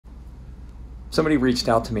Somebody reached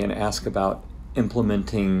out to me and asked about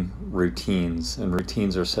implementing routines, and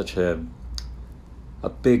routines are such a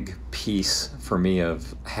big piece for me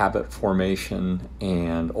of habit formation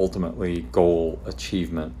and ultimately goal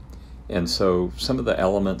achievement. And so some of the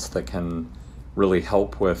elements that can really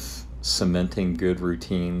help with cementing good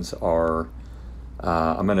routines are,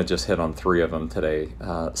 I'm going to just hit on three of them today.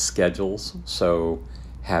 Schedules, so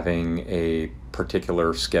having a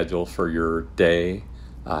particular schedule for your day,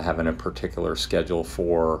 having a particular schedule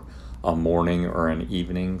for a morning or an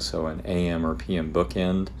evening, so an AM or PM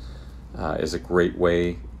bookend is a great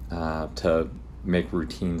way to make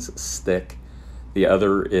routines stick. The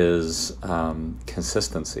other is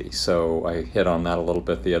consistency. So I hit on that a little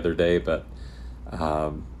bit the other day, but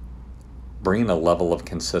bringing a level of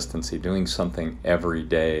consistency, doing something every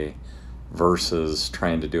day versus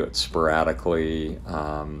trying to do it sporadically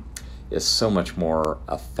is so much more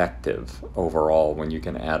effective overall when you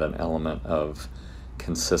can add an element of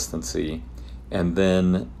consistency. And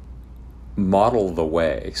then model the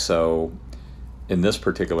way. So in this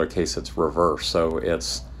particular case, it's reverse. So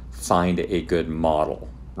it's find a good model,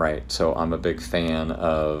 right? So I'm a big fan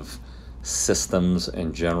of systems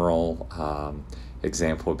in general.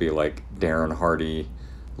 Example would be like Darren Hardy,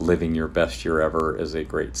 Living Your Best Year Ever is a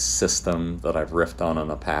great system that I've riffed on in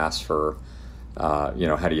the past for, how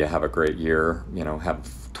do you have a great year?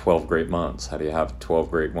 Have 12 great months. How do you have 12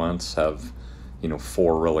 great months? Have,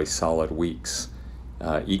 4 really solid weeks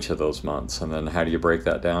each of those months. And then how do you break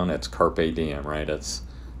that down? It's carpe diem, right? It's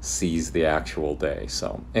seize the actual day.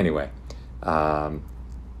 So anyway,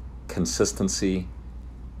 consistency,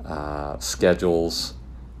 schedules,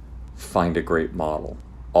 find a great model,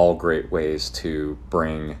 all great ways to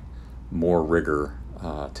bring more rigor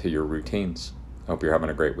to your routines. Hope you're having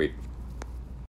a great week.